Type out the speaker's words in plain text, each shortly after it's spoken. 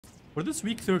For this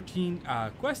week 13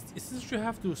 quest, it says you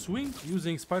have to swing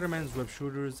using Spider-Man's web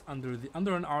shooters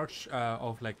under an arch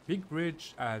of like Big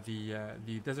Bridge,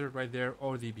 the desert right there,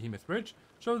 or the Behemoth Bridge.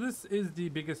 So this is the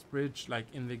biggest bridge like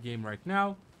in the game right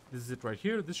now. This is it right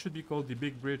here. This should be called the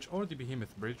Big Bridge or the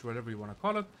Behemoth Bridge, whatever you want to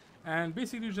call it. And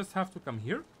basically you just have to come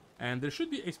here, and there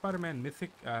should be a Spider-Man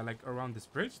mythic like around this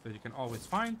bridge that you can always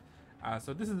find.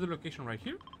 So this is the location right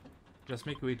here. Just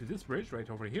make your way to this bridge right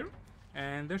over here.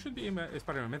 And there should be a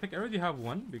Spider-Man mythic. I already have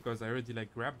one because I already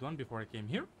like grabbed one before I came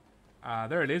here.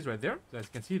 There it is right there. So as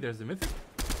you can see, there's the mythic.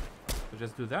 So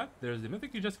just do that. There's the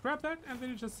mythic. You just grab that and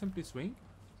then you just simply swing.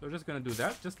 So we're just gonna do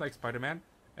that, just like Spider-Man.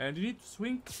 And you need to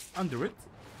swing under it,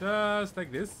 just like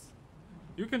this.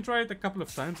 You can try it a couple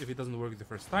of times if it doesn't work the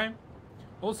first time.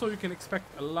 Also, you can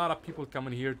expect a lot of people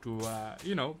coming here to,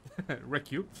 you know,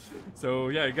 wreck you. So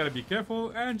yeah, you gotta be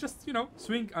careful and just, you know,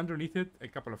 swing underneath it a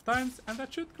couple of times and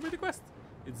that should complete the quest.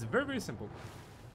 It's very, very simple.